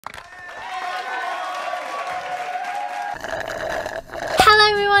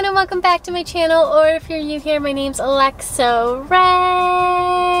everyone and welcome back to my channel, or if you're new here, my name's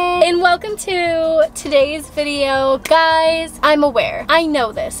alexarayeco and welcome to today's video. Guys, I'm aware, I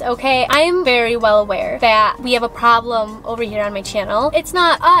know this, okay? I am very well aware that we have a problem over here on my channel. It's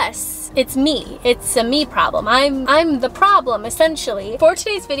not us, it's me. It's a me problem. I'm the problem, essentially. For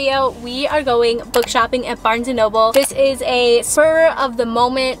today's video, we are going book shopping at Barnes & Noble. This is a spur of the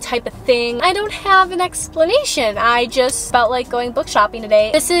moment type of thing. I don't have an explanation. I just felt like going book shopping today.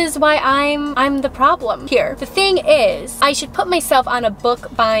 This is why I'm the problem here. The thing is, I should put myself on a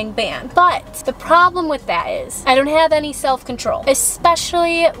book buying ban. But the problem with that is I don't have any self-control,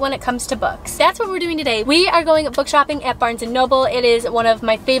 especially when it comes to books. That's what we're doing today. We are going book shopping at Barnes & Noble. It is one of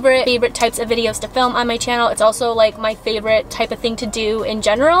my favorite types of videos to film on my channel. It's also like my favorite type of thing to do in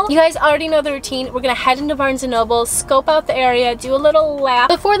general. You guys already know the routine. We're gonna head into Barnes & Noble, scope out the area, do a little lap.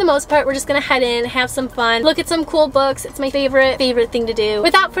 But for the most part, we're just gonna head in, have some fun, look at some cool books. It's my favorite thing to do.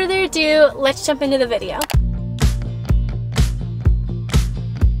 Without further ado, let's jump into the video.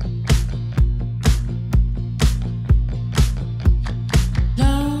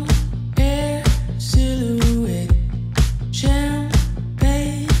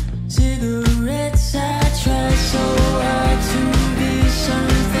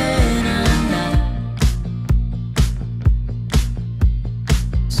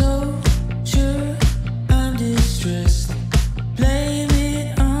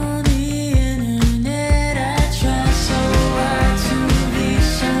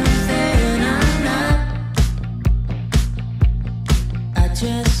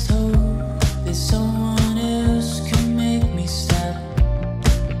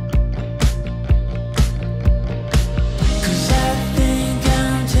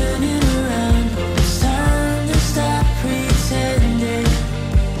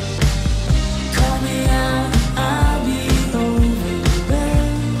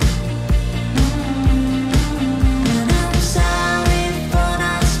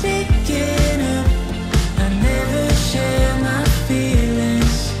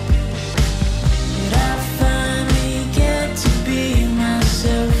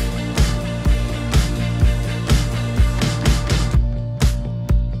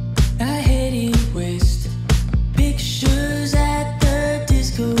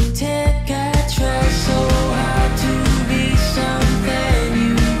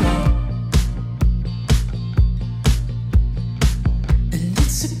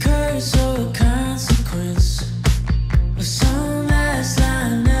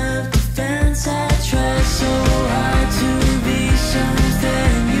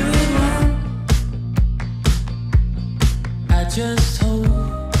 Just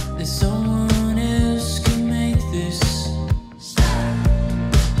hope that someone else can make this stop.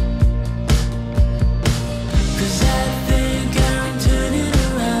 'Cause I think I'm turning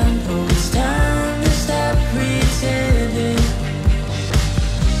around. Oh, it's time to stop pretending.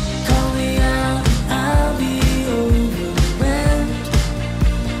 Call me out, I'll be overwhelmed.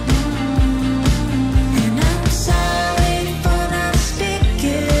 And I'm sorry for not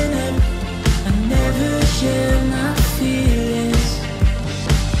speaking up. I never share my feelings.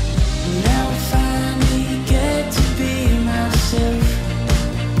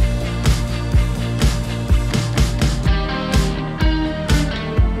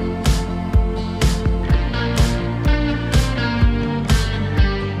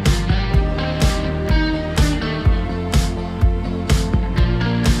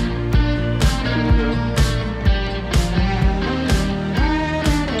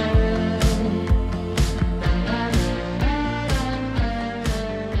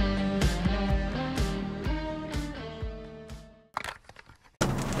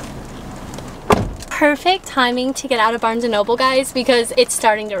 Perfect timing to get out of Barnes & Noble, guys, because it's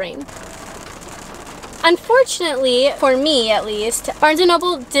starting to rain. Unfortunately, for me at least, Barnes &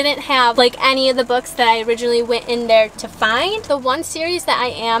 Noble didn't have like any of the books that I originally went in there to find. The one series that I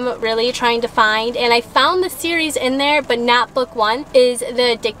am really trying to find, and I found the series in there but not book one, is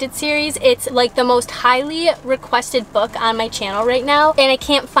the Addicted series. It's like the most highly requested book on my channel right now, and I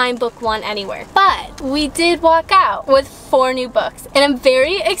can't find book one anywhere. But we did walk out with 4 new books, and I'm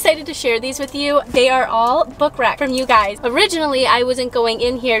very excited to share these with you. They are all book rec from you guys. Originally, I wasn't going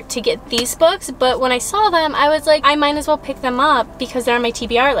in here to get these books, but when I saw them, I was like, I might as well pick them up because they're on my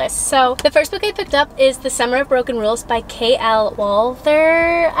TBR list. So the first book I picked up is The Summer of Broken Rules by K.L.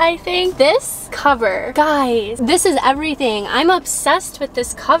 Walther, I think. This cover, guys, this is everything. I'm obsessed with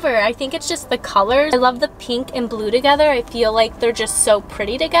this cover. I think it's just the colors. I love the pink and blue together. I feel like they're just so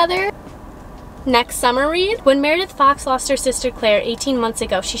pretty together. Next summer read. When Meredith Fox lost her sister Claire 18 months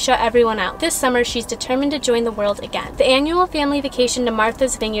ago, she shut everyone out. This summer, she's determined to join the world again. The annual family vacation to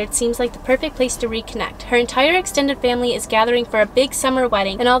Martha's Vineyard seems like the perfect place to reconnect. Her entire extended family is gathering for a big summer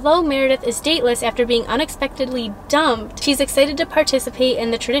wedding, and although Meredith is dateless after being unexpectedly dumped, she's excited to participate in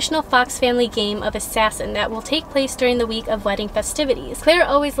the traditional Fox family game of Assassin that will take place during the week of wedding festivities. Claire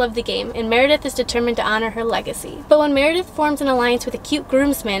always loved the game, and Meredith is determined to honor her legacy. But when Meredith forms an alliance with a cute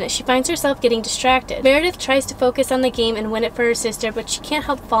groomsman, she finds herself getting distracted. Meredith tries to focus on the game and win it for her sister, but she can't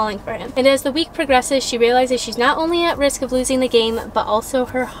help falling for him. And as the week progresses, she realizes she's not only at risk of losing the game, but also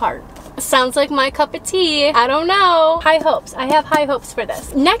her heart. Sounds like my cup of tea. I don't know. High hopes. I have high hopes for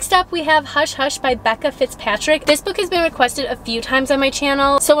this. Next up, we have Hush Hush by Becca Fitzpatrick. This book has been requested a few times on my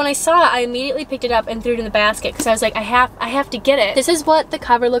channel, so when I saw it, I immediately picked it up and threw it in the basket because I was like, I have to get it. This is what the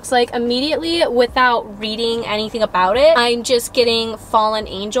cover looks like immediately without reading anything about it. I'm just getting fallen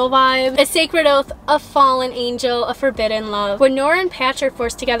angel vibe. A sacred oath, a fallen angel, a forbidden love. When Nora and Patch are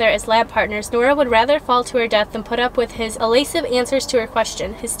forced together as lab partners, Nora would rather fall to her death than put up with his evasive answers to her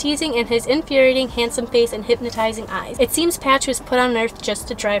question, his teasing, and his infuriating handsome face and hypnotizing eyes. It seems Patch was put on Earth just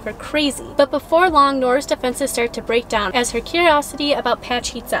to drive her crazy. But before long, Nora's defenses start to break down as her curiosity about Patch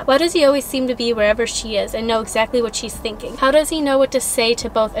heats up. Why does he always seem to be wherever she is and know exactly what she's thinking? How does he know what to say to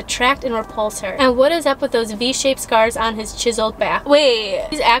both attract and repulse her? And what is up with those V-shaped scars on his chiseled back? Wait,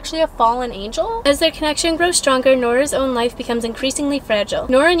 he's actually a fallen angel? As their connection grows stronger, Nora's own life becomes increasingly fragile.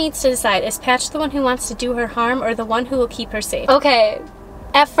 Nora needs to decide, is Patch the one who wants to do her harm or the one who will keep her safe? Okay.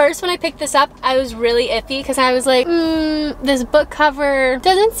 At first, when I picked this up, I was really iffy because I was like, this book cover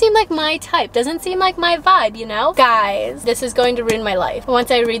doesn't seem like my type, doesn't seem like my vibe, you know? Guys, this is going to ruin my life.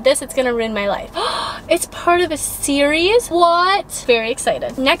 Once I read this, it's gonna ruin my life. It's part of a series? What? Very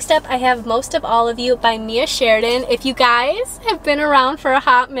excited. Next up, I have Most of All of You by Mia Sheridan. If you guys have been around for a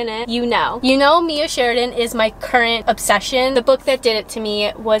hot minute, you know. You know Mia Sheridan is my current obsession. The book that did it to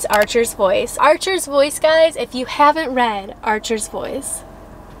me was Archer's Voice. Archer's Voice, guys, if you haven't read Archer's Voice,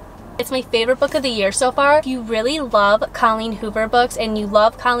 it's my favorite book of the year so far. If you really love Colleen Hoover books and you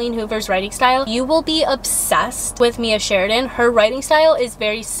love Colleen Hoover's writing style, you will be obsessed with Mia Sheridan. Her writing style is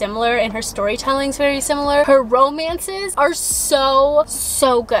very similar and her storytelling is very similar. Her romances are so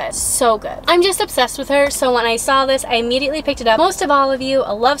good. So good. I'm just obsessed with her, so when I saw this, I immediately picked it up. Most of All of You,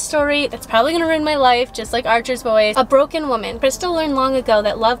 a love story that's probably gonna ruin my life, just like Archer's Voice. A broken woman. Crystal learned long ago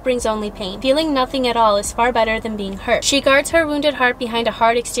that love brings only pain. Feeling nothing at all is far better than being hurt. She guards her wounded heart behind a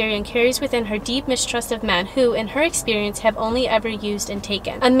hard exterior and carries within her deep mistrust of men who, in her experience, have only ever used and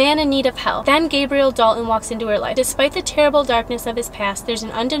taken. A man in need of help. Then Gabriel Dalton walks into her life. Despite the terrible darkness of his past, there's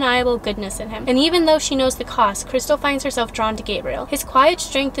an undeniable goodness in him. And even though she knows the cost, Crystal finds herself drawn to Gabriel. His quiet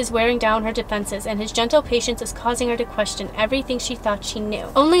strength is wearing down her defenses, and his gentle patience is causing her to question everything she thought she knew.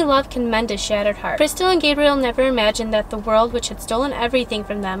 Only love can mend a shattered heart. Crystal and Gabriel never imagined that the world, which had stolen everything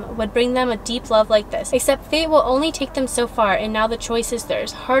from them, would bring them a deep love like this. Except fate will only take them so far, and now the choice is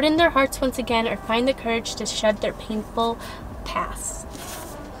theirs. Harden their hearts once again or find the courage to shed their painful past.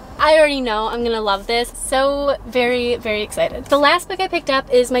 I already know I'm gonna love this. So very excited. The last book I picked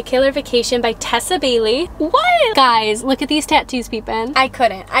up is My Killer Vacation by Tessa Bailey. What? Guys, look at these tattoos peeping. I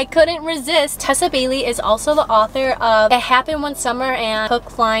couldn't resist. Tessa Bailey is also the author of It Happened One Summer and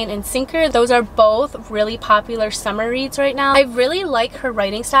Hook, Line, and Sinker. Those are both really popular summer reads right now. I really like her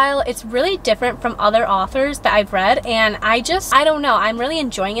writing style. It's really different from other authors that I've read, and I don't know, I'm really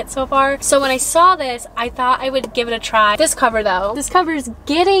enjoying it so far. So when I saw this, I thought I would give it a try. This cover though, this cover is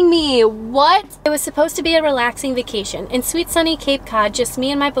getting me. What? It was supposed to be a relaxing vacation in sweet sunny Cape Cod, just me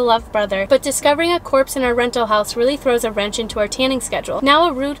and my beloved brother, but discovering a corpse in our rental house really throws a wrench into our tanning schedule. Now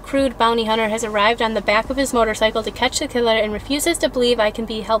a rude, crude bounty hunter has arrived on the back of his motorcycle to catch the killer and refuses to believe I can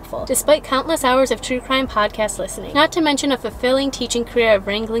be helpful, despite countless hours of true crime podcast listening, not to mention a fulfilling teaching career of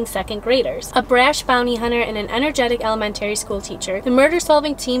wrangling second graders. A brash bounty hunter and an energetic elementary school teacher, the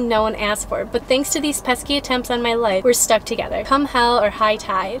murder-solving team no one asked for, but thanks to these pesky attempts on my life, we're stuck together, come hell or high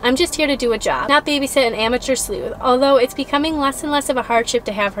tide. I'm just here to do a job, not babysit an amateur sleuth, although it's becoming less and less of a hardship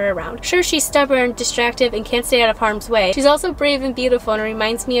to have her around. Sure, she's stubborn, distracted, and can't stay out of harm's way. She's also brave and beautiful and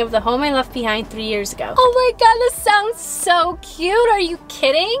reminds me of the home I left behind 3 years ago. Oh my god, this sounds so cute. Are you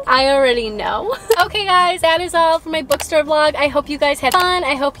kidding? I already know. Okay guys, that is all for my bookstore vlog. I hope you guys had fun.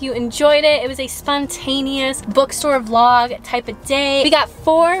 I hope you enjoyed it. It was a spontaneous bookstore vlog type of day. We got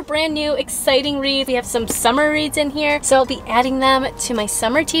 4 brand new exciting reads. We have some summer reads in here, so I'll be adding them to my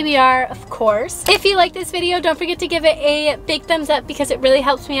summer TBR, of course. If you like this video, don't forget to give it a big thumbs up because it really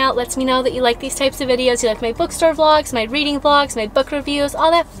helps me out, lets me know that you like these types of videos, you like my bookstore vlogs, my reading vlogs, my book reviews, all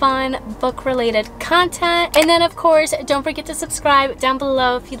that fun book related content. And then of course, don't forget to subscribe down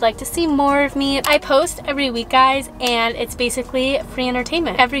below if you'd like to see more of me. I post every week, guys, and it's basically free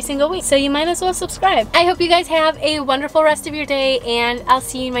entertainment every single week, so you might as well subscribe. I hope you guys have a wonderful rest of your day, and I'll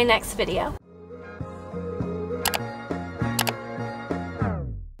see you in my next video.